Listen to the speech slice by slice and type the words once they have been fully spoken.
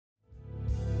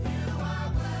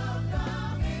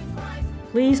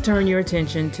Please turn your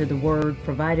attention to the word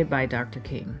provided by Dr.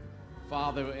 King.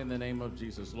 Father, in the name of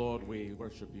Jesus, Lord, we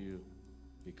worship you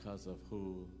because of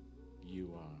who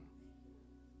you are.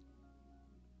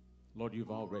 Lord,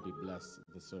 you've already blessed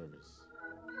the service.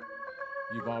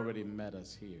 You've already met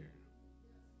us here.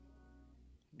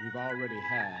 We've already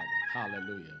had,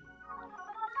 hallelujah,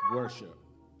 worship.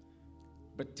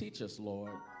 But teach us,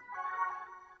 Lord,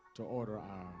 to order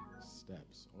our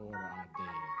steps, order our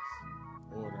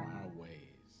days, order our ways.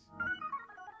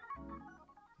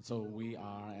 So we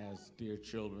are, as dear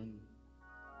children,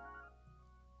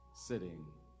 sitting,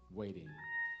 waiting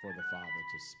for the Father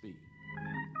to speak.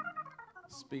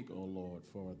 Speak, O Lord,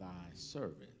 for thy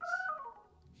servants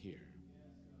here.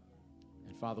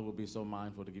 And Father, we'll be so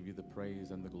mindful to give you the praise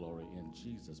and the glory in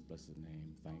Jesus' blessed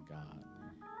name. Thank God.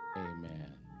 Amen.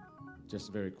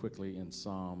 Just very quickly in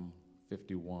Psalm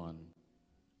 51,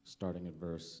 starting at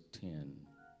verse 10.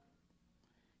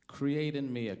 Create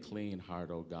in me a clean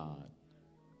heart, O God,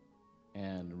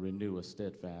 and renew a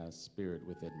steadfast spirit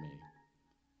within me.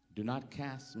 Do not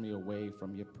cast me away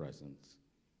from your presence,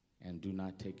 and do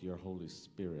not take your Holy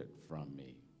Spirit from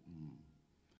me.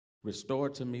 Restore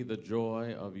to me the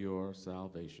joy of your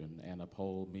salvation, and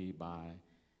uphold me by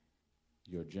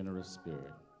your generous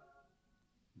spirit.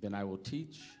 Then I will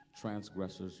teach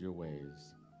transgressors your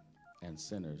ways, and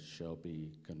sinners shall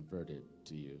be converted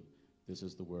to you. This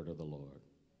is the word of the Lord.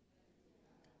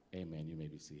 Amen. You may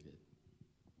be seated.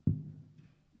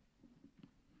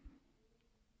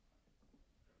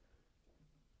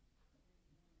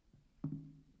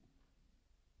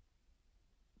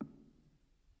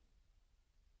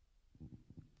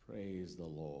 Praise the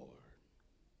Lord.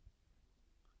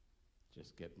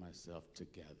 Just get myself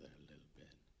together a little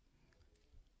bit.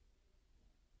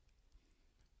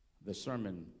 The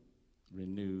sermon,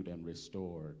 Renewed and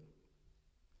Restored,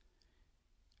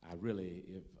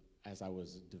 as I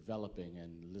was developing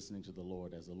and listening to the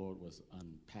Lord, as the Lord was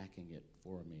unpacking it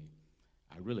for me,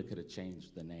 I really could have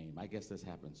changed the name. I guess this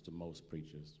happens to most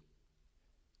preachers.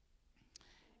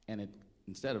 And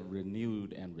instead of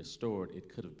renewed and restored,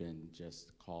 it could have been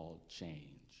just called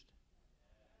changed.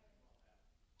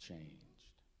 Changed.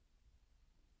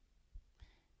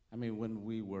 I mean, when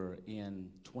we were in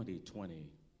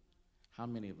 2020, how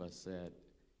many of us said,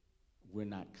 we're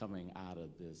not coming out of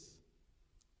this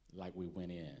like we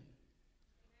went in?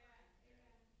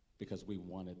 Because we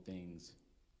wanted things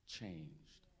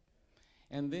changed.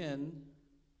 And then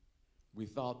we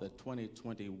thought that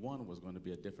 2021 was going to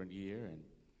be a different year, and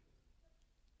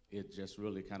it just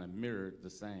really kind of mirrored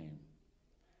the same.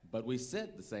 But we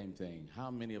said the same thing. How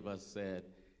many of us said,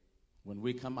 when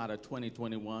we come out of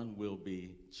 2021, we'll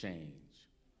be changed?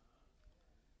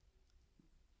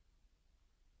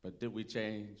 But did we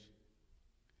change?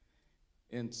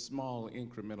 In small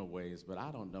incremental ways, but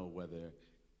I don't know whether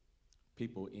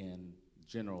people in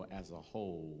general as a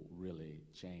whole really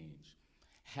change.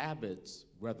 Habits,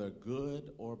 whether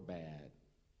good or bad,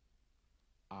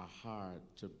 are hard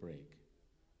to break.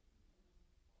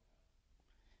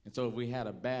 And so if we had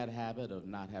a bad habit of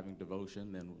not having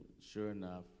devotion, then sure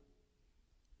enough,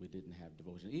 we didn't have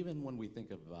devotion. Even when we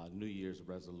think of New Year's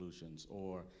resolutions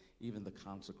or even the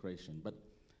consecration. But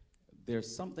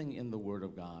there's something in the Word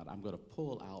of God. I'm going to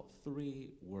pull out 3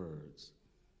 words.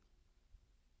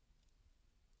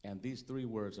 And these 3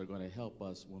 words are going to help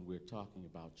us when we're talking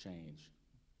about change.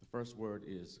 The first word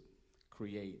is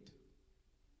create.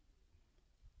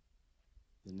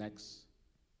 The next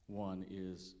one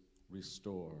is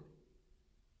restore.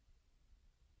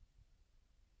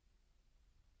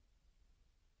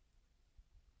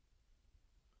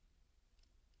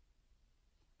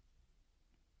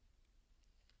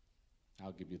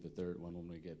 I'll give you the third one when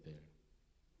we get there.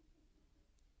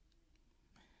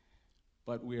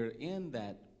 But we're in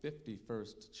that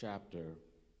 51st chapter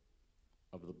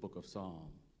of the book of Psalm.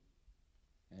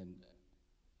 And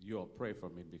you'll pray for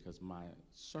me because my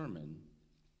sermon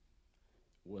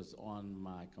was on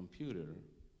my computer,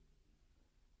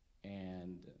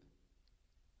 and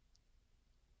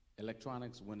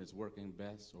electronics, when it's working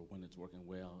best or when it's working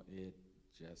well, it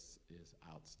just is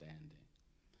outstanding.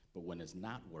 But when it's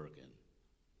not working,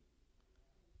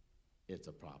 it's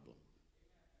a problem.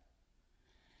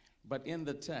 But in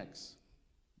the text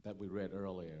that we read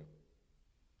earlier,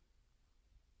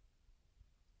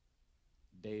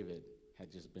 David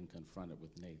had just been confronted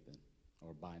with Nathan,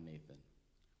 or by Nathan.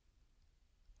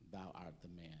 Thou art the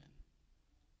man.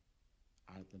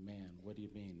 Art the man. What do you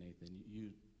mean, Nathan?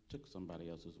 You took somebody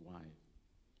else's wife,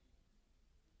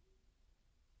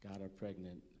 got her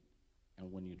pregnant, and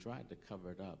when you tried to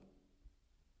cover it up,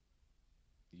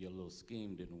 your little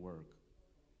scheme didn't work.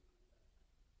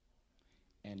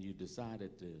 and you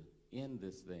decided to end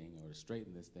this thing or to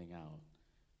straighten this thing out,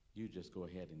 you just go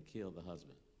ahead and kill the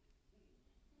husband.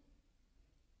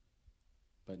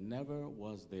 But never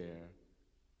was there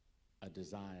a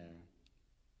desire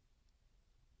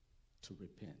to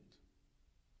repent.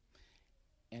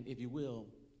 And if you will,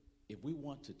 if we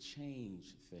want to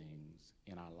change things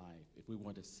in our life, if we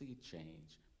want to see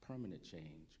change, permanent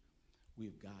change,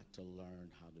 we've got to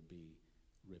learn how to be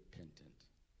repentant.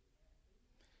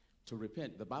 To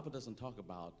repent, the Bible doesn't talk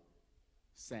about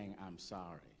saying, I'm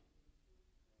sorry.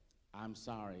 I'm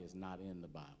sorry is not in the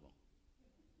Bible.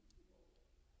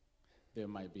 There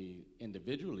might be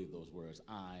individually those words,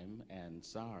 I'm and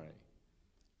sorry.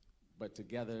 But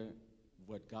together,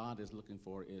 what God is looking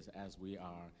for is, as we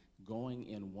are going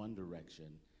in one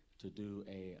direction, to do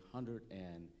a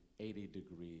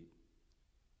 180-degree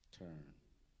turn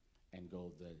and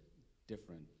go the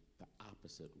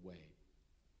opposite way.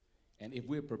 And if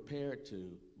we're prepared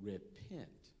to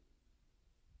repent,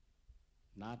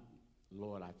 not,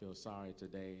 Lord, I feel sorry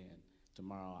today and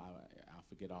tomorrow I'll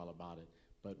forget all about it,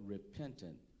 but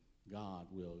repentant, God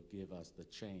will give us the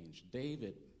change.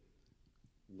 David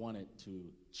wanted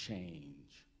to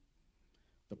change.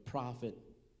 The prophet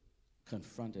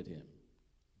confronted him.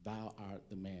 Thou art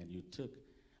the man. You took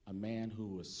a man who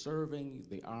was serving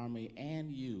the army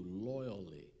and you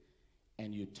loyally,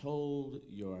 and you told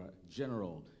your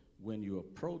general, when you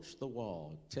approach the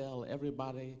wall, tell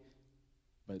everybody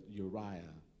but Uriah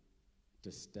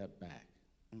to step back.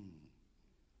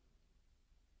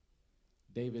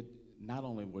 David, not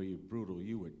only were you brutal,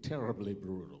 you were terribly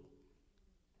brutal.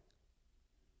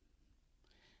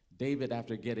 David,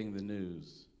 after getting the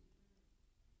news,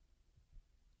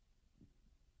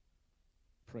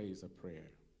 prays a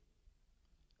prayer.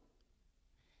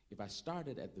 If I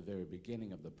started at the very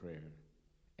beginning of the prayer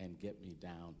and get me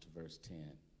down to verse 10,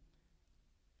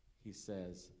 he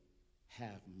says,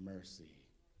 have mercy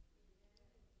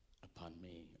upon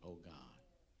me, O God.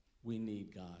 We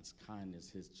need God's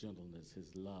kindness, his gentleness,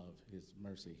 his love, his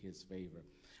mercy, his favor.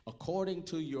 According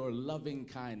to your loving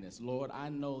kindness, Lord, I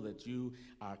know that you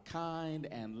are kind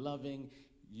and loving.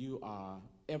 You are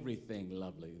everything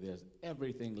lovely. There's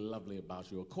everything lovely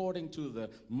about you. According to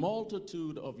the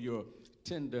multitude of your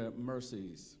tender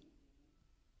mercies,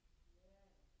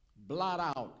 blot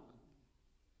out,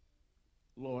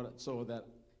 Lord, so that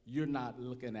you're not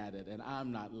looking at it and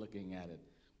I'm not looking at it.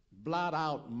 Blot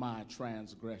out my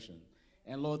transgression.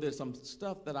 And Lord, there's some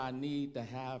stuff that I need to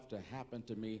have to happen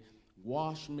to me.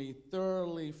 Wash me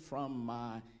thoroughly from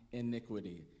my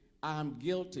iniquity. I'm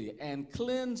guilty, and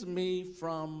cleanse me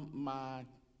from my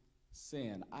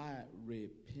sin. I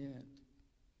repent.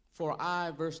 For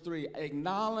I, verse 3,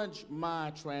 acknowledge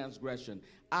my transgression.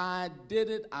 I did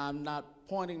it. I'm not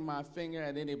pointing my finger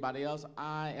at anybody else.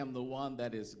 I am the one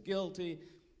that is guilty.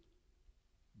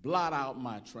 Blot out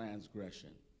my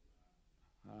transgression.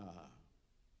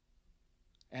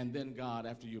 And then, God,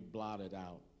 after you blot it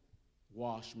out,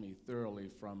 wash me thoroughly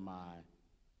from my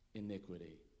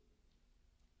iniquity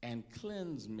and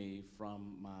cleanse me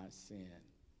from my sin.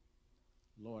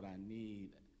 Lord, I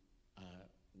need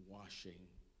washing.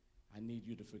 I need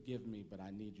you to forgive me, but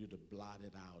I need you to blot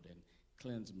it out and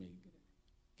cleanse me.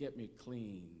 Get me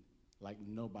clean like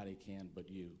nobody can but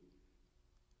you.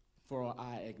 For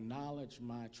I acknowledge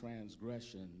my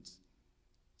transgressions,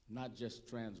 not just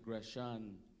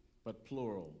transgression, but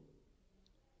plural.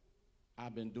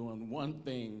 I've been doing one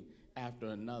thing after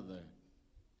another,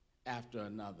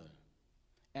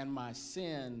 and my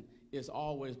sin is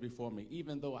always before me,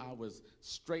 even though I was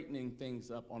straightening things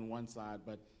up on one side,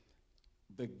 but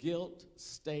the guilt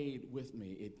stayed with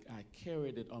me. I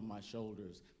carried it on my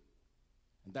shoulders,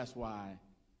 and that's why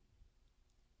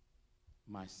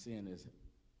my sin is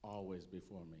always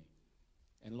before me.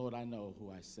 And Lord, I know who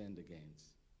I sinned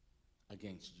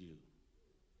against you.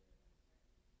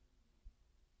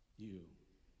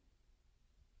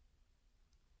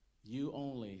 You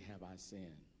only have I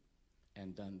sinned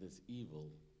and done this evil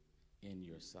in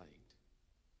your sight,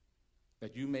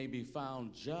 that you may be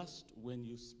found just when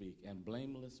you speak and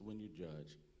blameless when you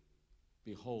judge.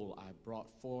 Behold, I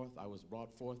was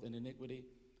brought forth in iniquity,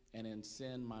 and in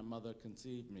sin my mother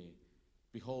conceived me.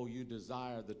 Behold, you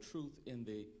desire the truth in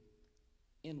the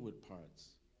inward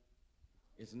parts.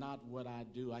 It's not what I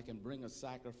do. I can bring a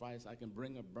sacrifice. I can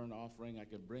bring a burnt offering. I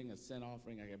can bring a sin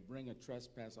offering. I can bring a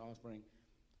trespass offering.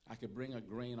 I could bring a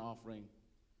grain offering.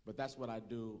 But that's what I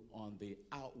do on the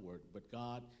outward. But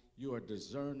God, you are a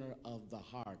discerner of the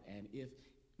heart. And if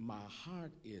my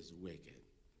heart is wicked,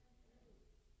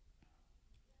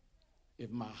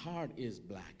 if my heart is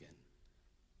blackened,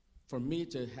 for me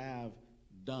to have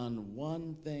done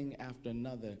one thing after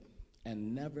another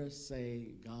and never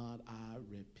say, God, I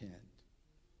repent.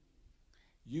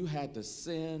 You had to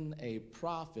send a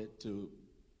prophet to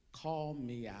call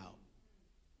me out.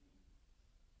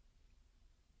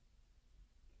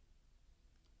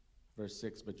 Verse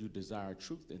 6, but you desire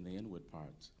truth in the inward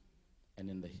parts, and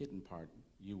in the hidden part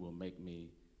you will make me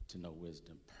to know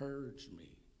wisdom. Purge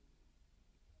me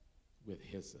with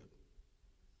hyssop,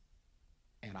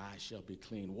 and I shall be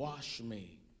clean. Wash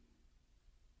me.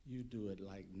 You do it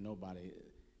like nobody.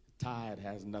 Tide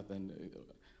has nothing.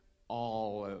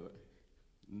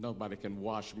 Nobody can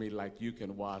wash me like you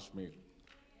can wash me.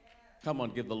 Come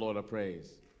on, give the Lord a praise.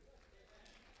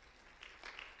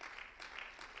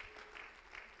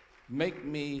 Make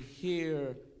me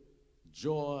hear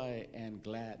joy and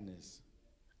gladness.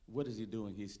 What is he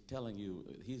doing? He's telling you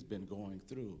he's been going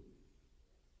through.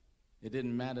 It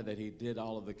didn't matter that he did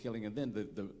all of the killing. And then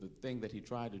the thing that he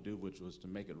tried to do, which was to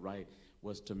make it right,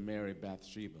 was to marry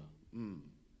Bathsheba.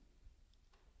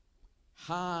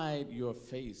 Hide your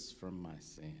face from my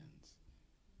sins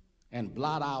and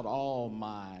blot out all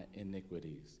my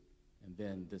iniquities. And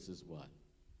then this is what?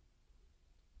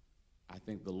 I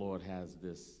think the Lord has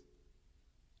this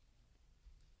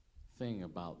thing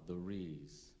about the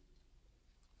re's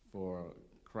for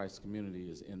Christ's community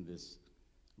is in this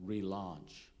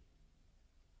relaunch,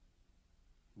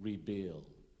 rebuild,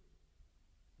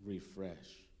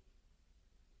 refresh.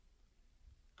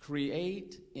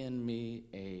 Create in me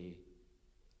a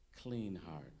clean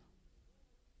heart.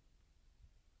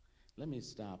 Let me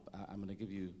stop. I'm going to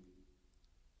give you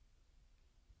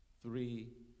 3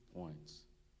 points,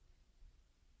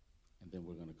 and then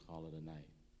we're going to call it a night.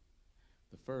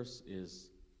 The first is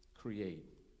create.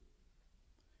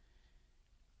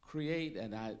 Create,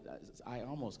 and I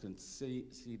almost can see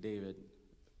David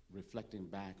reflecting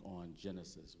back on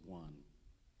Genesis 1.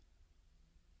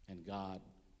 And God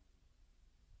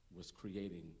was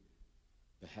creating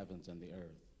the heavens and the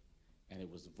earth, and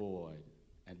it was void,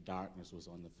 and darkness was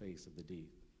on the face of the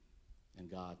deep.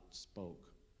 And God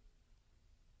spoke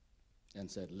and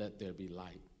said, let there be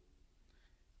light.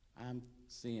 I'm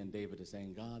seeing David as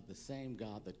saying, God, the same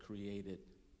God that created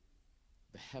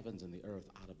the heavens and the earth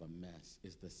out of a mess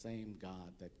is the same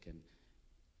God that can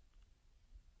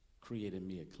create in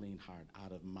me a clean heart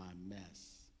out of my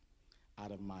mess,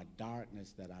 out of my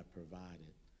darkness that I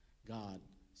provided. God,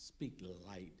 speak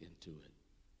light into it.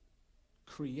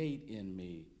 Create in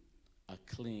me a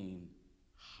clean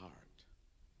heart.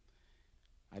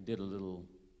 I did a little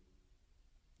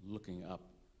looking up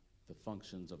the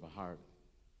functions of a heart.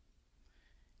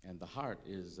 And the heart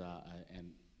is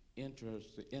an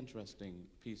interesting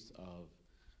piece of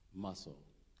muscle.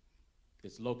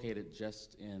 It's located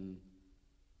just in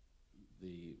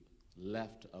the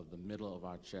left of the middle of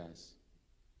our chest.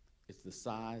 It's the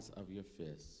size of your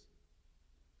fist.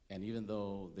 And even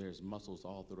though there's muscles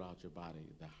all throughout your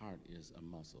body, the heart is a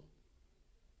muscle.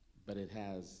 But it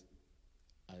has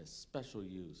a special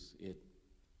use. It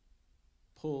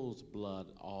pulls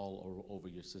blood all over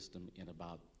your system in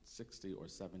about 60 or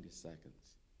 70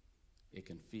 seconds. It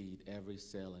can feed every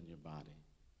cell in your body.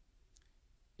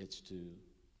 It's to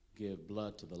give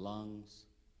blood to the lungs,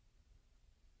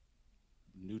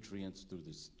 nutrients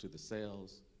to the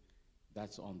cells.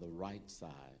 That's on the right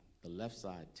side. The left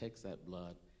side takes that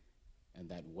blood and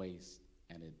that waste,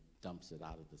 and it dumps it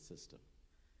out of the system.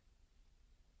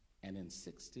 And in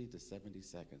 60 to 70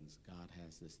 seconds, God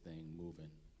has this thing moving,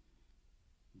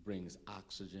 brings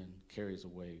oxygen, carries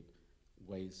away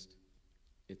waste.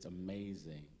 It's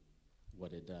amazing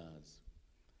what it does.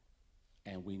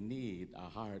 And we need our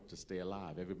heart to stay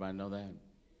alive. Everybody know that? Amen.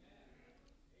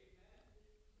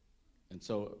 And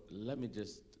so let me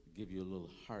just give you a little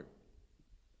heart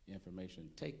information.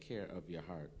 Take care of your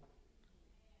heart.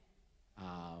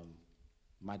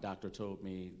 My doctor told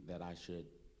me that I should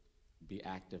be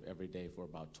active every day for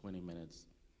about 20 minutes.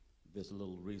 This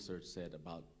little research said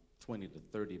about 20 to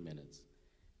 30 minutes.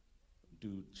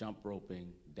 Do jump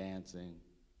roping, dancing.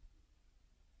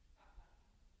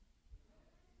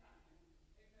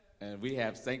 And we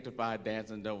have sanctified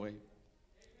dancing, don't we?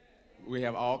 We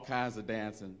have all kinds of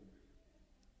dancing.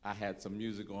 I had some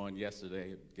music on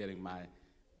yesterday, getting my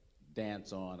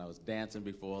dance on. I was dancing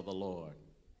before the Lord.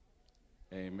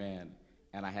 Amen.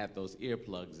 And I had those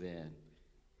earplugs in.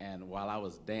 And while I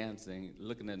was dancing,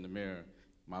 looking in the mirror,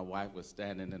 my wife was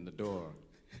standing in the door.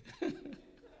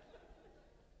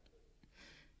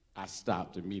 I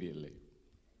stopped immediately.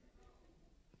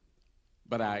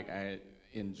 But I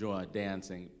enjoy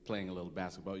dancing, playing a little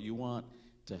basketball. You want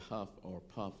to huff or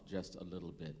puff just a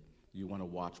little bit. You want to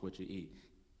watch what you eat.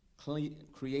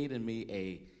 Create in me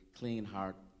a clean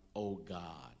heart, O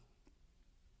God.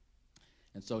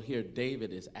 And And so here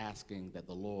David is asking that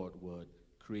the Lord would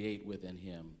create within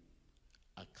him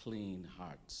a clean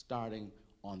heart, starting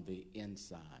on the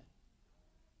inside.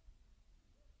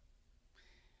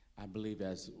 I believe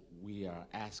as we are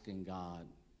asking God,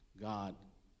 God,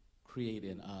 create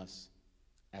in us,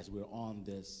 as we're on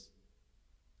this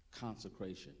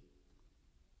consecration,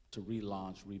 to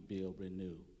relaunch, rebuild,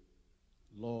 renew.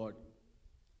 Lord,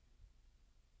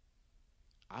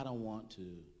 I don't want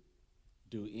to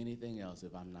do anything else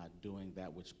if I'm not doing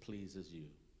that which pleases you.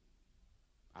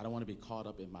 I don't want to be caught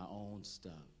up in my own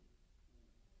stuff.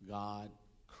 God,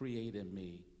 create in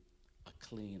me a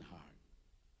clean heart.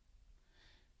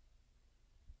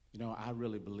 You know, I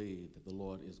really believe that the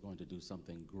Lord is going to do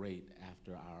something great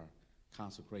after our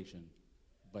consecration.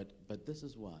 But this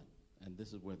is what, and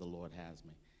this is where the Lord has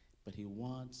me. But he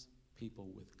wants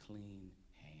people with clean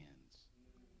hands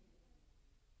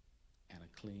and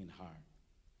a clean heart.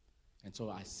 And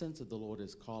so I sense that the Lord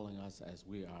is calling us as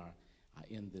we are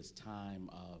in this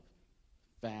time of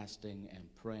fasting and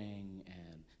praying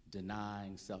and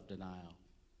denying, self-denial,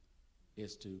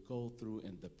 is to go through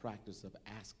in the practice of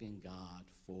asking God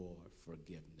for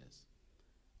forgiveness.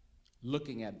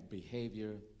 Looking at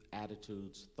behavior,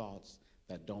 attitudes, thoughts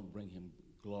that don't bring him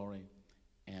glory,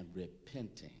 and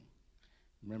repenting.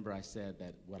 Remember, I said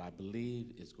that what I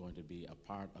believe is going to be a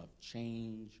part of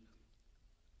change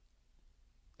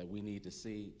that we need to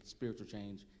see, spiritual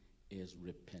change, is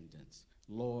repentance.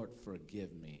 Lord,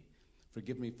 forgive me.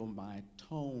 Forgive me for my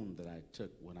tone that I took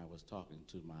when I was talking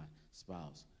to my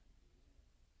spouse.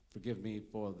 Forgive me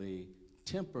for the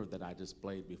temper that I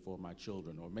displayed before my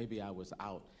children, or maybe I was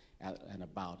out and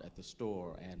about at the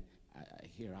store, and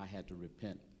here I had to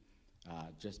repent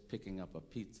just picking up a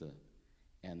pizza,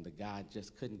 and the guy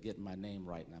just couldn't get my name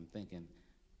right, and I'm thinking,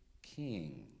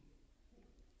 King.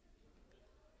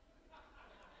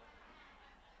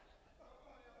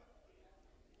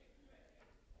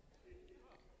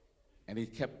 And he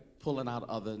kept pulling out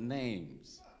other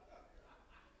names.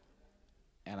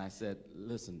 And I said,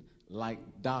 listen, like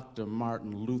Dr.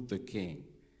 Martin Luther King,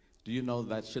 do you know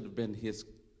that should have been his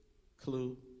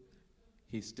clue?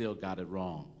 He still got it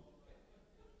wrong.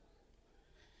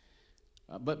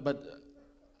 But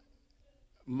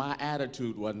my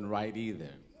attitude wasn't right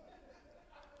either.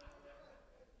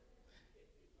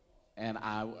 And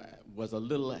I was a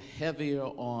little heavier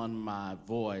on my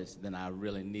voice than I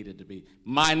really needed to be.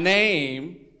 My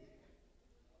name,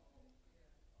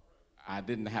 I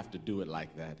didn't have to do it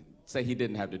like that. Say he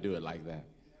didn't have to do it like that.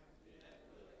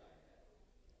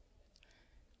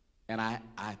 And I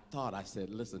thought, I said,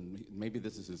 listen, maybe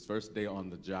this is his first day on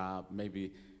the job.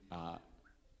 Maybe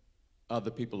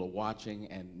other people are watching,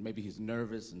 and maybe he's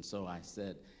nervous. And so I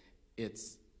said,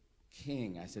 it's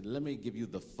King. I said, let me give you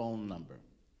the phone number.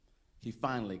 He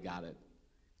finally got it,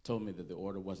 told me that the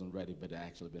order wasn't ready, but it had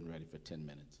actually been ready for 10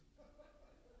 minutes.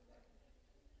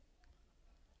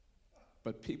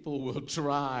 But people will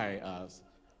try us.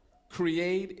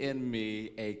 Create in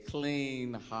me a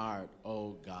clean heart,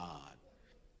 O God.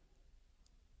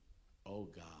 O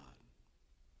God,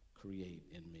 create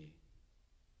in me.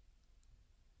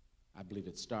 I believe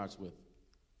it starts with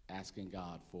asking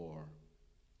God for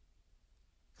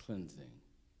cleansing.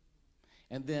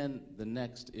 And then the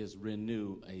next is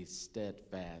renew a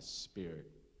steadfast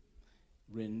spirit.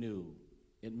 Renew.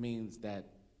 It means that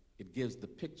it gives the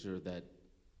picture that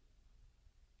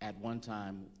at one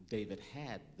time David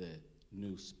had the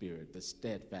new spirit, the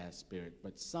steadfast spirit,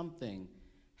 but something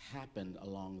happened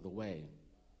along the way.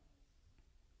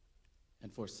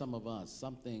 And for some of us,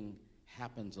 something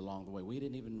happens along the way. We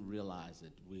didn't even realize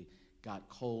it. We got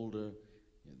colder.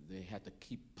 They had to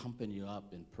keep pumping you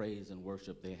up in praise and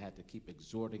worship. They had to keep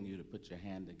exhorting you to put your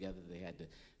hand together. They had to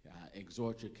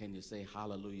exhort you. Can you say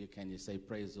hallelujah? Can you say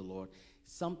praise the Lord?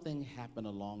 Something happened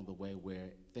along the way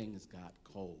where things got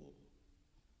cold.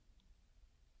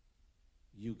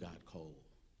 You got cold.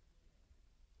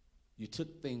 You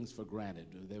took things for granted.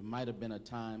 There might have been a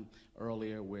time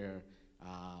earlier where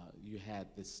you had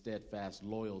this steadfast,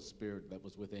 loyal spirit that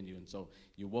was within you. And so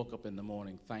you woke up in the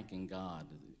morning thanking God.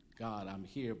 God, I'm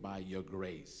here by your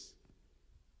grace.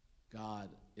 God,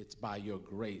 it's by your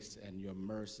grace and your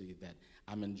mercy that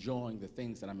I'm enjoying the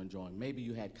things that I'm enjoying. Maybe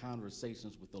you had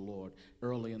conversations with the Lord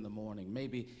early in the morning.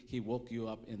 Maybe he woke you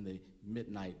up in the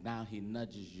midnight. Now he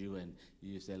nudges you and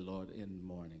you say, Lord, in the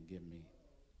morning, give me.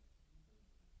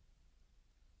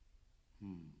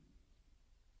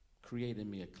 Create in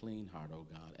me a clean heart, O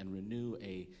God, and renew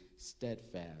a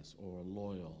steadfast or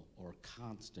loyal or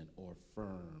constant or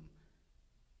firm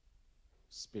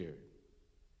spirit.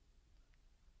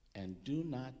 And do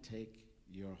not take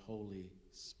your Holy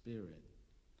Spirit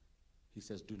He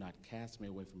says, do not cast me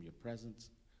away from your presence.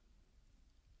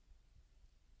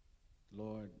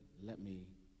 Lord, let me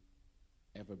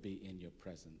ever be in your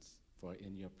presence, for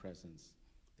in your presence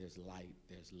there's light,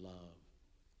 there's love,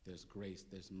 there's grace,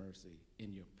 there's mercy.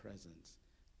 In your presence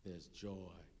there's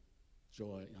joy,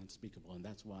 joy unspeakable. And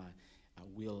that's why I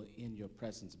will in your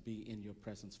presence, be in your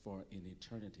presence for an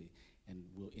eternity, and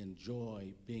will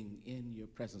enjoy being in your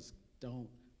presence. Don't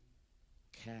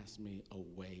cast me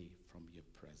away from your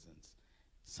presence.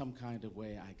 Some kind of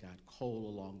way I got cold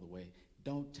along the way.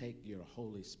 Don't take your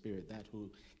Holy Spirit, that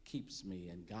who keeps me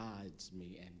and guides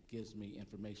me and gives me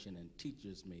information and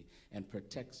teaches me and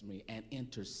protects me and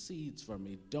intercedes for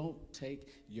me. Don't take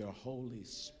your Holy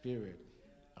Spirit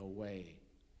away.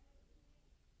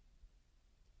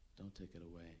 Don't take it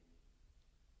away.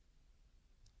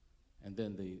 And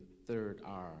then the third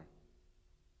R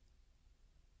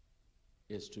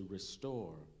is to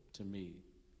restore to me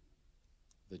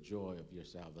the joy of your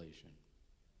salvation.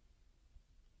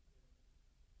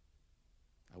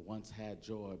 I once had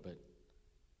joy, but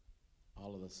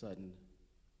all of a sudden,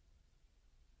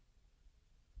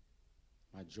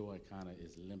 my joy kind of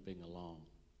is limping along.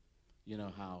 You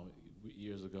know how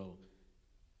years ago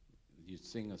you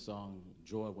sing a song,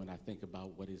 Joy When I Think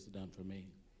About What He's Done for Me.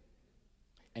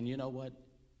 And you know what?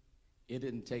 It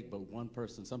didn't take but one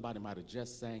person. Somebody might have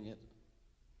just sang it,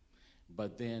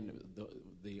 but then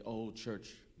the old church,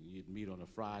 you'd meet on a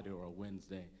Friday or a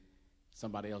Wednesday,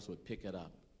 somebody else would pick it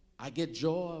up. I get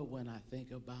joy when I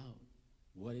think about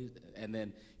what is, and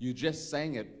then you just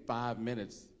sang it 5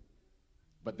 minutes,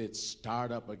 but they'd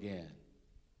start up again.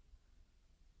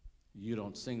 You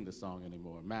don't sing the song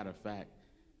anymore. Matter of fact,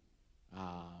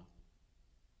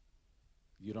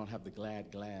 you don't have the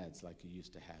glad glads like you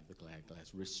used to have the glad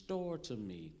glads. Restore to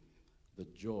me the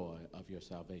joy of your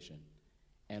salvation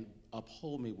and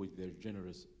uphold me with your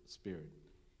generous spirit.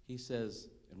 He says,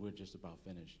 and we're just about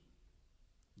finished,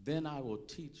 then I will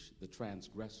teach the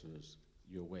transgressors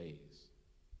your ways.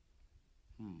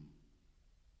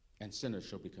 And sinners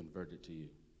shall be converted to you.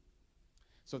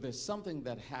 So there's something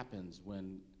that happens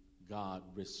when God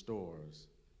restores,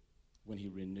 when he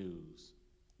renews,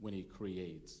 when he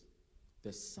creates.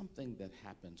 There's something that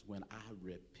happens when I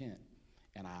repent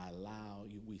and I allow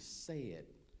you, we say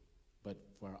it, but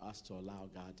for us to allow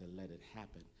God to let it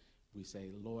happen, we say,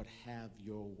 Lord, have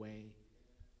your way.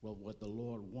 Well, what the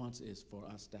Lord wants is for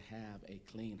us to have a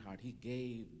clean heart. He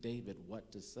gave David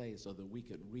what to say so that we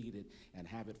could read it and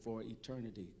have it for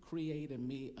eternity. Create in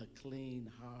me a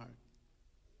clean heart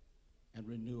and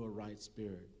renew a right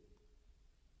spirit.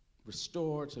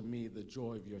 Restore to me the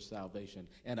joy of your salvation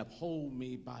and uphold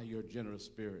me by your generous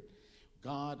spirit.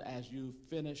 God, as you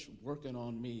finish working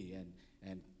on me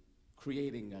and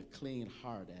creating a clean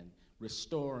heart and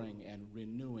restoring and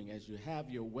renewing, as you have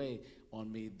your way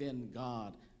on me, then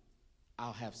God,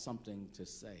 I'll have something to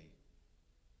say.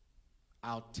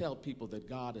 I'll tell people that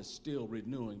God is still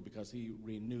renewing because he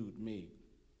renewed me.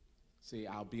 See,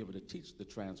 I'll be able to teach the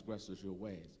transgressors your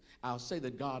ways. I'll say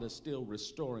that God is still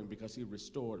restoring because he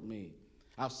restored me.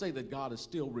 I'll say that God is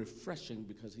still refreshing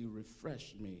because he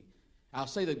refreshed me. I'll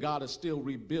say that God is still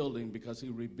rebuilding because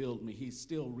he rebuilt me. He's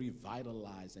still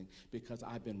revitalizing because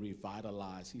I've been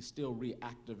revitalized. He's still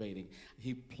reactivating.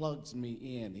 He plugs me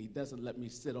in. He doesn't let me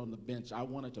sit on the bench. I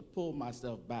wanted to pull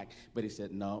myself back, but he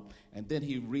said no. And then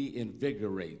he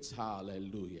reinvigorates.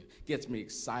 Hallelujah. Gets me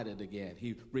excited again.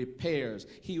 He repairs.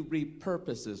 He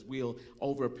repurposes. We'll,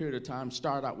 over a period of time,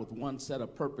 start out with one set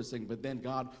of purposing, but then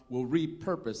God will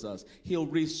repurpose us. He'll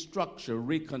restructure,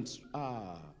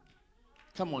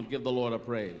 Come on, give the Lord a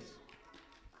praise.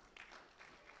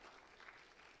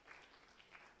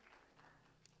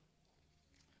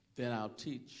 Then I'll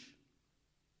teach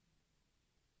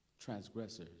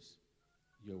transgressors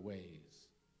your ways,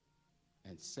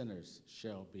 and sinners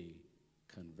shall be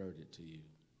converted to you.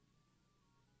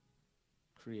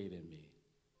 Create in me.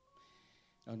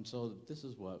 And so this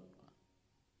is what,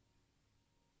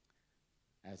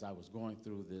 as I was going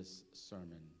through this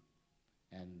sermon,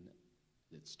 and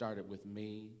it started with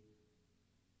me,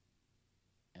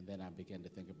 and then I began to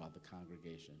think about the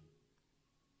congregation.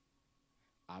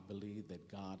 I believe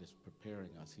that God is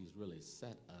preparing us. He's really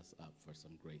set us up for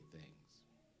some great things.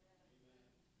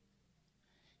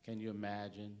 Can you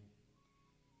imagine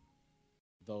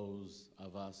those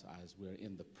of us as we're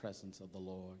in the presence of the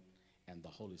Lord and the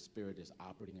Holy Spirit is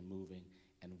operating and moving,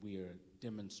 and we're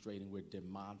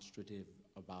demonstrative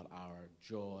about our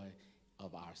joy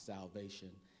of our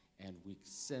salvation, And we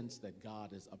sense that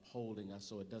God is upholding us,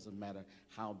 so it doesn't matter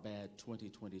how bad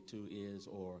 2022 is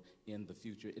or in the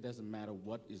future. It doesn't matter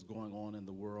what is going on in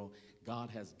the world.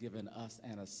 God has given us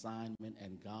an assignment,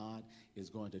 and God is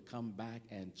going to come back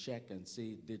and check and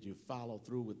see, did you follow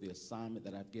through with the assignment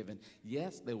that I've given?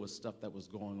 Yes, there was stuff that was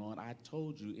going on. I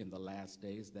told you in the last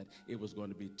days that it was going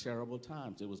to be terrible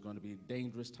times. It was going to be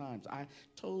dangerous times. I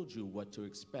told you what to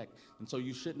expect. And so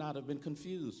you should not have been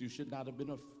confused. You should not have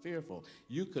been fearful.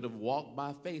 You could have walked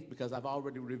by faith because I've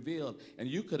already revealed. And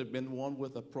you could have been one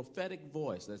with a prophetic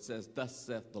voice that says, thus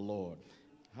saith the Lord.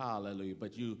 Hallelujah.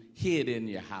 But you hid in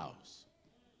your house.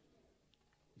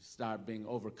 You start being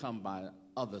overcome by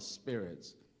other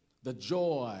spirits. The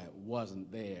joy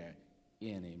wasn't there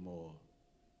anymore.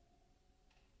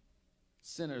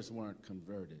 Sinners weren't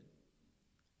converted.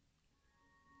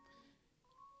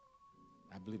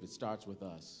 I believe it starts with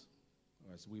us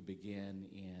as we begin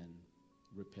in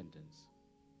repentance.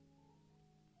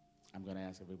 I'm going to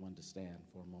ask everyone to stand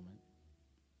for a moment.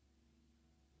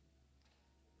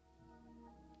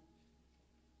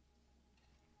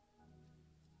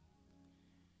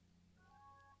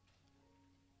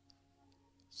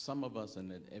 Some of us,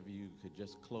 and if you could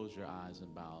just close your eyes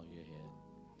and bow your head,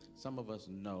 some of us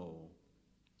know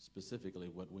specifically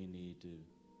what we need to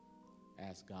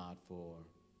ask God for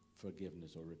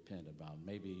forgiveness or repent about.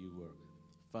 Maybe you were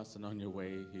fussing on your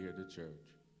way here to church.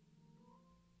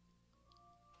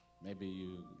 Maybe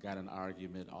you got an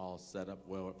argument all set up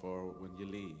well for when you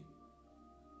leave.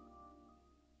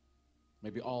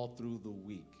 Maybe all through the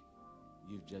week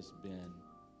you've just been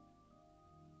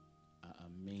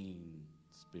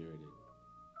mean-spirited.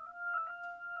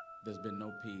 There's been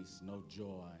no peace, no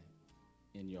joy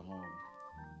in your home.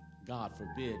 God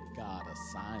forbid, God,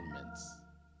 assignments.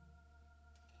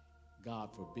 God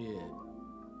forbid,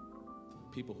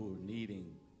 people who are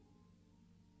needing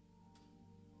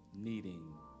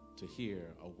to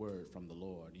hear a word from the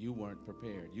Lord. You weren't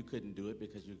prepared. You couldn't do it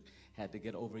because you had to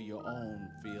get over your own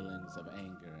feelings of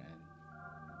anger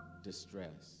and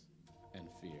distress and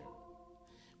fear.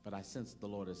 But I sense the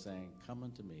Lord is saying, come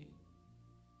unto me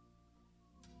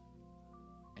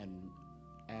and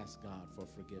ask God for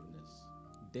forgiveness.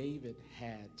 David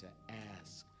had to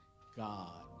ask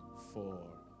God for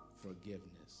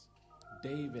forgiveness.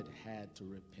 David had to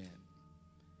repent.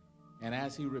 And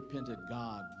as he repented,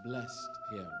 God blessed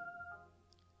him.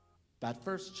 That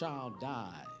first child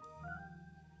died,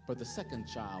 but the second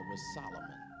child was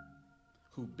Solomon,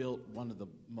 who built one of the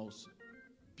most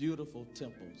beautiful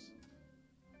temples,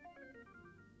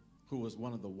 who was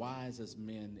one of the wisest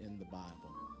men in the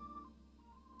Bible.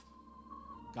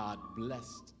 God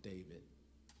blessed David.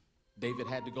 David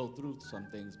had to go through some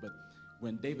things, but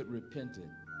when David repented,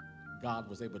 God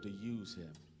was able to use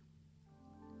him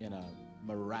in a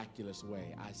miraculous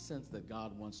way. I sense that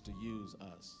God wants to use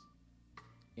us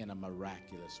in a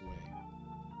miraculous way.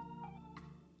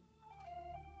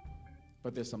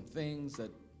 But there's some things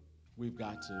that we've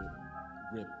got to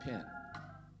repent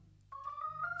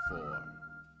for.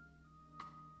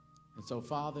 And so,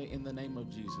 Father, in the name of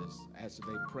Jesus, as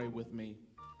they pray with me,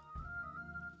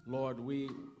 Lord, we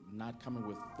not coming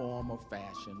with form or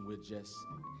fashion. We're just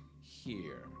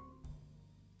here,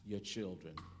 your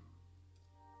children.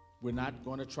 We're not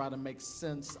going to try to make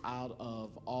sense out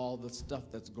of all the stuff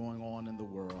that's going on in the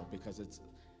world because it's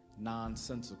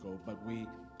nonsensical, but we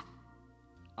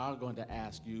are going to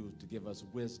ask you to give us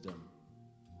wisdom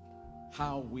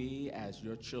how we as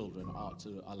your children ought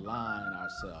to align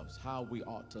ourselves, how we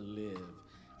ought to live,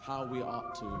 how we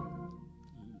ought to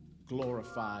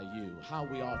glorify you, how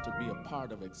we ought to be a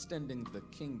part of extending the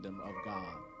kingdom of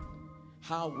God,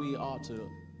 how we ought to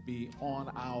be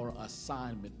on our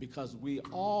assignment, because we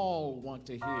all want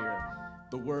to hear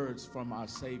the words from our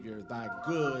Savior, thy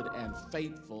good and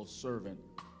faithful servant.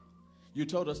 You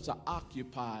told us to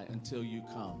occupy until you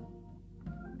come.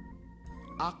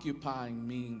 Occupying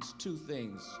means two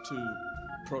things: to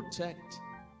protect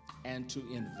and to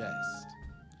invest.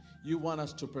 You want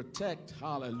us to protect,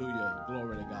 hallelujah,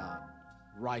 glory to God,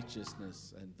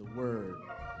 righteousness and the word.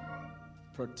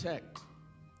 Protect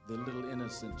the little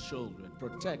innocent children.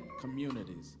 Protect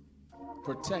communities.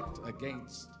 Protect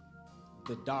against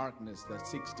the darkness that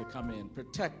seeks to come in.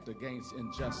 Protect against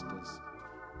injustice.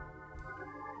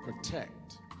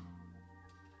 Protect.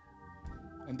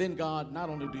 And then, God, not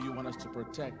only do you want us to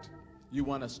protect, you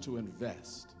want us to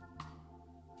invest.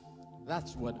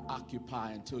 That's what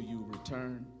occupy until you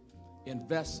return.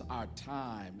 Invest our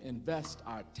time, invest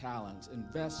our talents,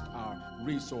 invest our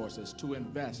resources to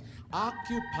invest.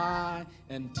 Occupy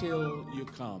until you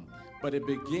come. But it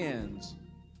begins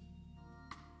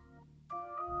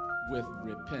with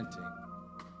repenting.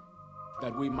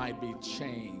 that we might be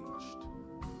changed.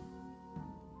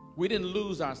 We didn't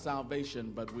lose our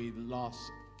salvation, but we lost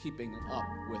keeping up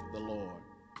with the Lord.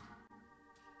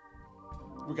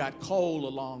 We got cold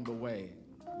along the way,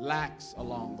 lax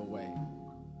along the way,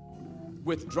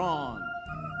 withdrawn.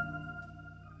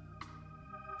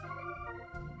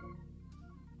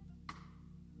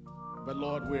 But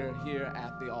Lord, we're here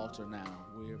at the altar now.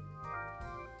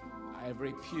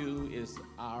 Every pew is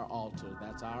our altar.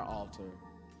 That's our altar.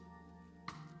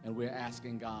 And we're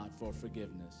asking God for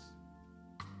forgiveness.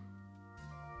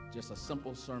 Just a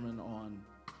simple sermon on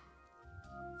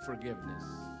forgiveness,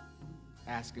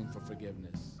 asking for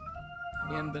forgiveness.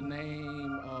 In the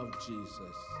name of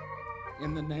Jesus.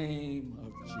 In the name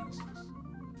of Jesus.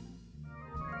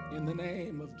 In the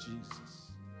name of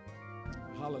Jesus.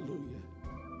 Hallelujah.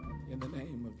 In the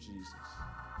name of Jesus.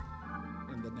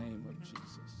 In the name of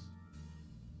Jesus.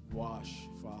 Wash,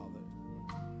 Father.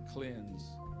 Cleanse.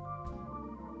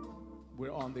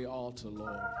 We're on the altar,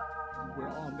 Lord. We're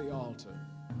on the altar.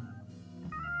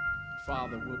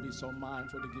 Father, we'll be so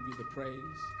mindful to give you the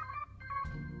praise.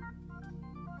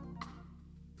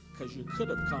 Because you could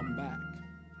have come back.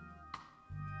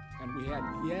 And we had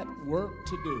yet work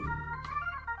to do.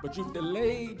 But you've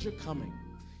delayed your coming.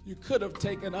 You could have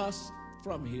taken us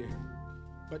from here,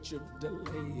 but you've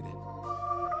delayed it.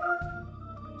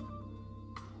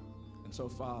 And so,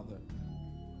 Father,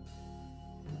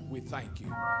 we thank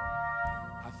you.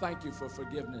 I thank you for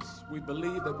forgiveness. We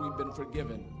believe that we've been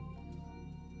forgiven.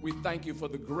 We thank you for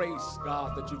the grace,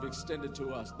 God, that you've extended to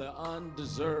us, the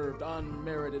undeserved,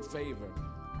 unmerited favor.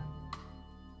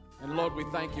 And Lord, we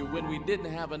thank you. When we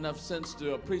didn't have enough sense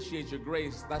to appreciate your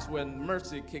grace, that's when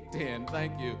mercy kicked in.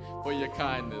 Thank you for your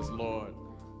kindness, Lord.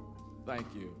 Thank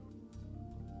you.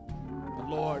 And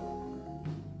Lord,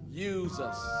 use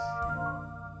us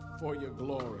for your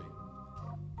glory.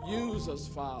 Use us,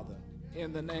 Father,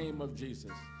 in the name of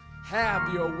Jesus.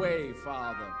 Have your way,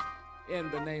 Father, in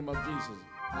the name of Jesus.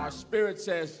 Our spirit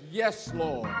says, yes,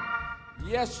 Lord.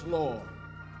 Yes, Lord.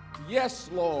 Yes,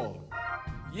 Lord.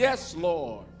 Yes,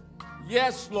 Lord.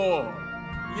 Yes, Lord.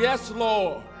 Yes,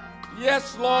 Lord.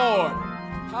 Yes, Lord.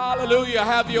 Hallelujah.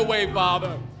 Have your way,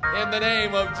 Father, in the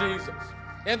name of Jesus.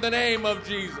 In the name of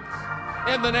Jesus.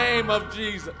 In the name of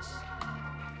Jesus.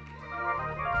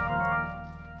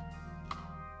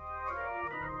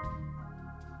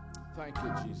 Thank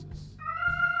you, Jesus.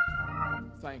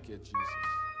 Thank you, Jesus.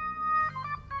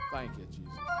 Thank you,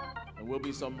 Jesus. And we'll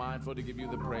be so mindful to give you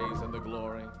the praise and the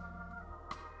glory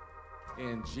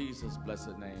in Jesus'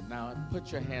 blessed name. Now,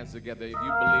 put your hands together if you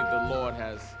believe the Lord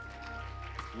has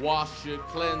washed you,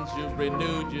 cleansed you,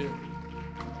 renewed you.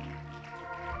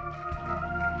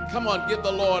 Come on, give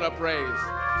the Lord a praise.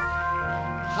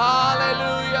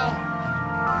 Hallelujah.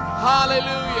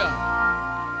 Hallelujah.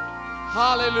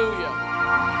 Hallelujah.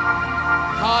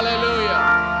 Hallelujah.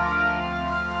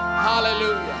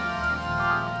 Hallelujah.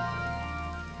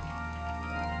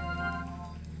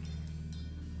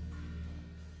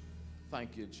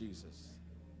 Thank you, Jesus.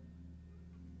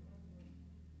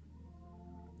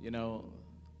 You know,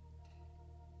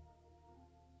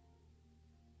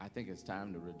 I think it's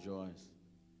time to rejoice.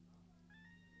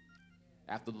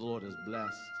 After the Lord is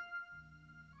blessed,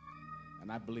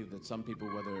 and I believe that some people,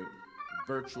 whether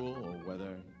virtual or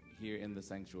whether here in the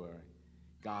sanctuary,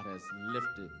 God has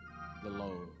lifted the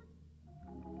load.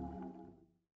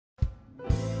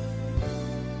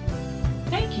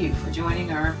 Thank you for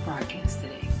joining our broadcast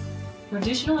today. For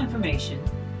additional information,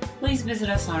 please visit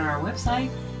us on our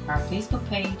website, our Facebook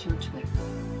page, or Twitter.